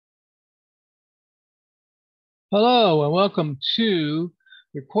Hello and welcome to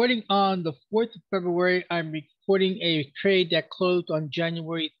recording on the 4th of February. I'm recording a trade that closed on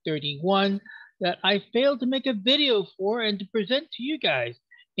January 31 that I failed to make a video for and to present to you guys.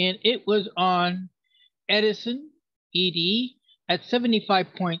 And it was on Edison, ED, at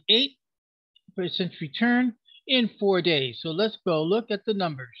 75.8% return in 4 days. So let's go look at the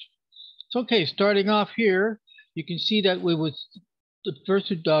numbers. So, okay, starting off here, you can see that we was the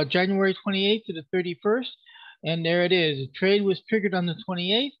first of January 28th to the 31st. And there it is. The trade was triggered on the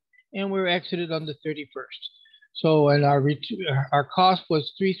 28th, and we were exited on the 31st. So, and our cost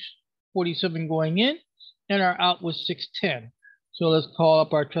was 347 going in, and our out was 610. So let's call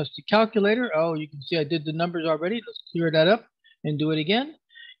up our trusty calculator. Oh, you can see I did the numbers already. Let's clear that up and do it again.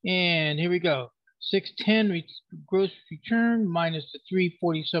 And here we go. 610 gross return minus the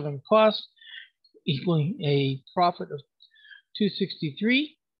 347 cost, equaling a profit of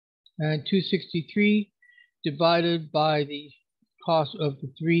 263, and 263 divided by the cost of the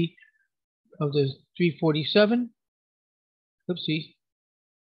 347. Oopsie,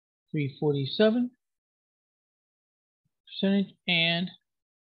 347 percentage, and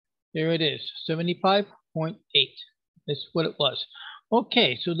there it is, 75.8. That's what it was.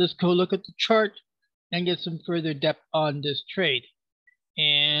 Okay, so let's go look at the chart and get some further depth on this trade.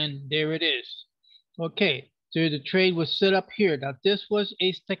 And there it is. Okay, so the trade was set up here. Now this was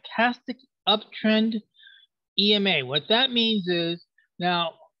a stochastic uptrend EMA. What that means is,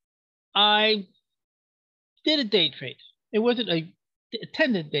 now I did a day trade. It wasn't a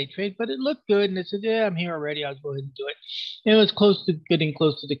attended day trade, but it looked good, and I said, yeah, I'm here already. I'll go ahead and do it. And it was getting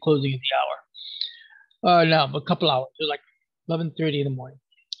close to the closing of the hour. No, a couple hours. It was like 11:30 in the morning.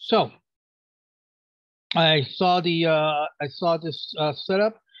 So I saw this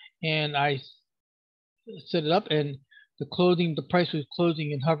setup, and I set it up, and the price was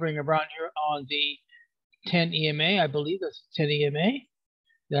closing and hovering around here on the 10 EMA, I believe that's 10 EMA.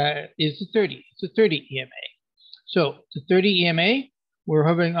 That is the 30. It's a 30 EMA. So the 30 EMA, we're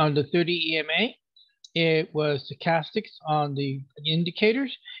hovering on the 30 EMA. It was stochastics on the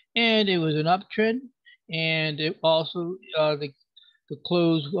indicators, and it was an uptrend. And it also the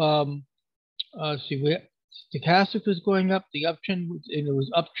close. Stochastic was going up. The uptrend and it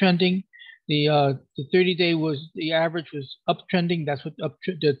was uptrending. The 30-day was the average was uptrending. That's what the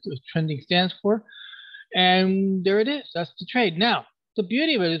trending stands for. And there it is. That's the trade. Now, the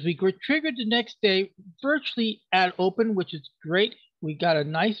beauty of it is we were triggered the next day virtually at open, which is great. We got a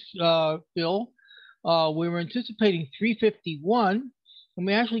nice fill. We were anticipating 351, and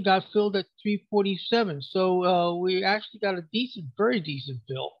we actually got filled at 347. So we actually got a very decent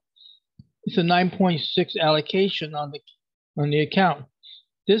fill. It's a 9.6 allocation on the account.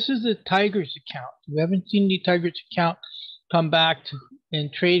 This is the Tigers account. We haven't seen the Tigers account come back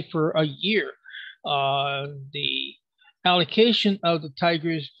and trade for a year. The allocation of the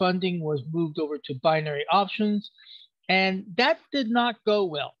Tigers funding was moved over to binary options, and that did not go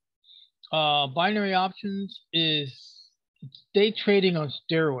well. Binary options is day trading on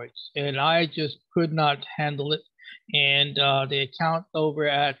steroids, and I just could not handle it. And the account over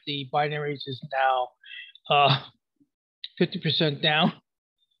at the binaries is now 50% down,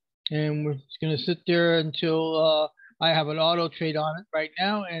 and we're just going to sit there until I have an auto trade on it right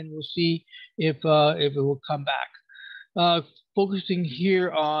now, and we'll see if it will come back. Focusing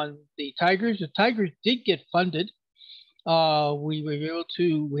here on the Tigers. The Tigers did get funded. We were able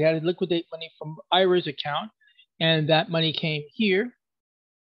to, we had to liquidate money from Ira's account, and that money came here.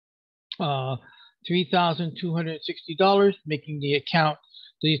 $3,260, making the account,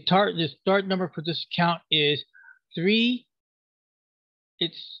 the start number for this account is 3.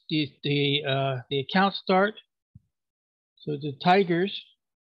 It's the account start. So the Tigers,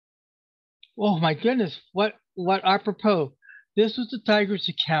 oh my goodness, what apropos. This was the Tigers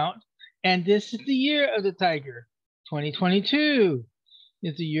account, and this is the year of the Tiger. 2022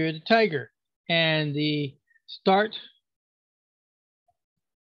 is the year of the Tiger. And the start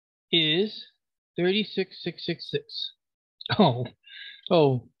is 36,666. Oh,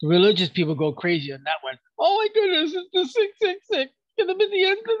 the religious people go crazy on that one. Oh my goodness, it's the 666. It's gonna be the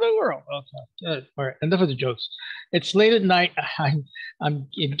end of the world. Okay, all right, enough of the jokes. It's late at night. I'm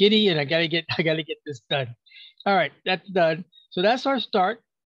giddy, and I gotta get this done. All right, that's done. So that's our start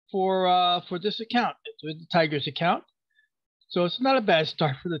for this account. It's with the Tigers account. So it's not a bad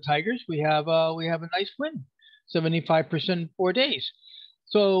start for the Tigers. We have a nice win, 75% in 4 days.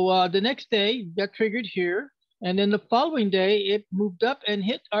 So the next day got triggered here, and then the following day it moved up and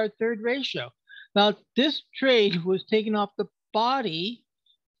hit our third ratio. Now this trade was taken off the body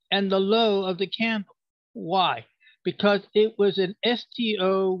and the low of the candle. Why? Because it was an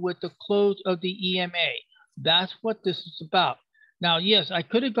STO with the close of the EMA. That's what this is about. Now, yes, I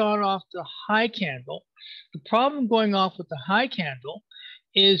could have gone off the high candle. The problem going off with the high candle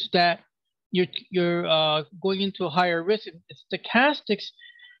is that you're going into a higher risk. Stochastics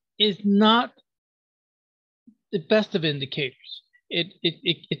is not the best of indicators.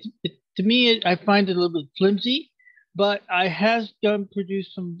 To me, I find it a little bit flimsy, but I has done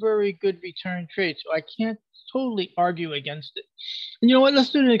produce some very good return trades, so I can't totally argue against it. And you know what? Let's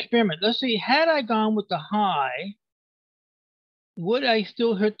do an experiment. Let's see, had I gone with the high, would I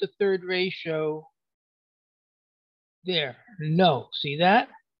still hit the third ratio there? No. See that?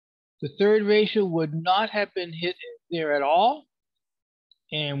 The third ratio would not have been hit there at all,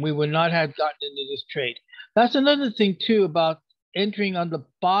 and we would not have gotten into this trade. That's another thing too about entering on the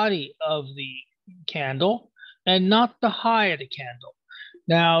body of the candle and not the high of the candle.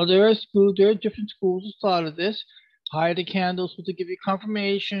 Now there are different schools of thought of this. High of the candle is supposed to give you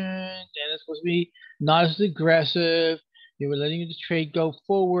confirmation, and it's supposed to be not as aggressive. You were letting the trade go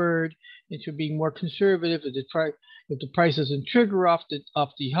forward. It should be more conservative. If the price doesn't trigger off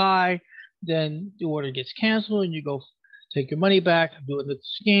the high, then the order gets canceled, and you go take your money back, do another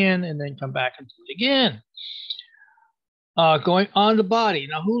scan, and then come back and do it again. Going on the body.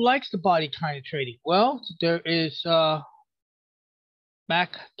 Now, who likes the body kind of trading? Well, there is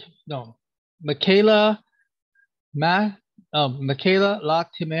Michaela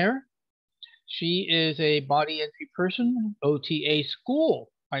Latimer. She is a body entry person, OTA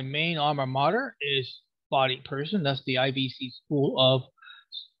school. My main alma mater is body person. That's the IBC School of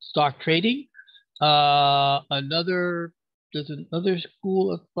Stock Trading. There's another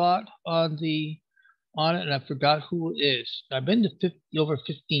school of thought on it, and I forgot who it is. I've been to over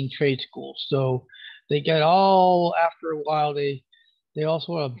 15 trade schools, so they get all, after a while, they all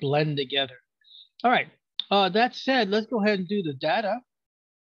sort of blend together. All right. That said, let's go ahead and do the data.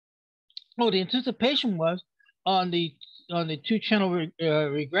 Oh, the anticipation was on the two-channel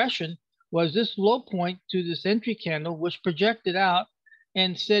regression was this low point to this entry candle, which projected out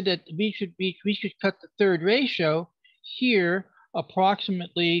and said that we should cut the third ratio here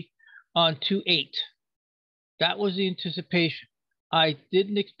approximately on 2.8. That was the anticipation. I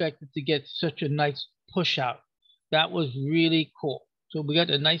didn't expect it to get such a nice push out. That was really cool. So we got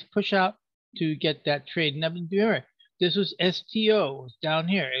a nice push out to get that trade. And remember, this was STO, it was down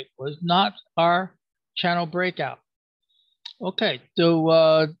here. It was not our channel breakout. Okay,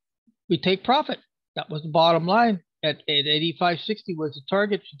 so we take profit. That was the bottom line. At 85.60 was the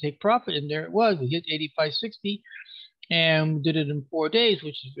target to take profit, and there it was. We hit 85.60 and we did it in 4 days,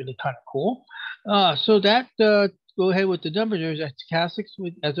 which is really kind of cool. So that, go ahead with the numbers. There's a stochastics,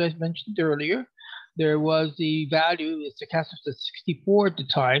 as I mentioned earlier. There was the value, the stochastics at 64 at the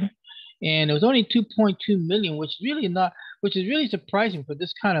time, and it was only 2.2 million, which is really surprising for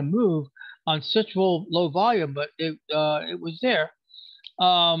this kind of move on such low volume, but it was there.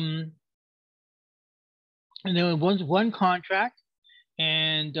 And there was one contract,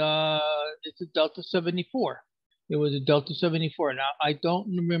 and it's a Delta 74. It was a Delta 74. Now, I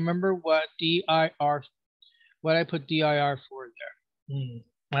don't remember what I put DIR for there.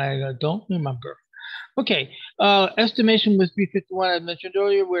 I don't remember. Okay, estimation was 351, I mentioned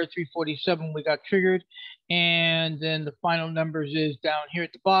earlier. We're at 347, we got triggered. And then the final numbers is down here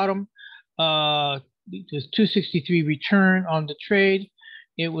at the bottom. There's 263 return on the trade.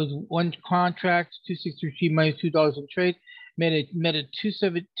 It was one contract, 263 minus $2 in trade, made it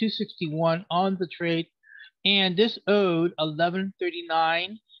 261 on the trade, and this owed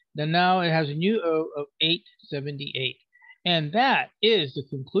 1139. Then now it has a new owe of 878, and that is the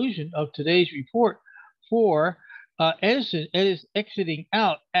conclusion of today's report for Edison. It is exiting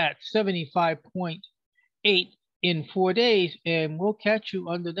out at 75.8 in 4 days, and we'll catch you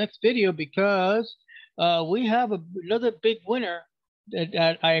on the next video because we have another big winner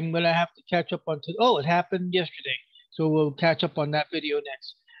that I'm going to have to catch up on. Oh, it happened yesterday. So we'll catch up on that video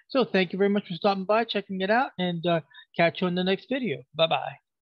next. So thank you very much for stopping by, checking it out, and catch you on the next video. Bye-bye.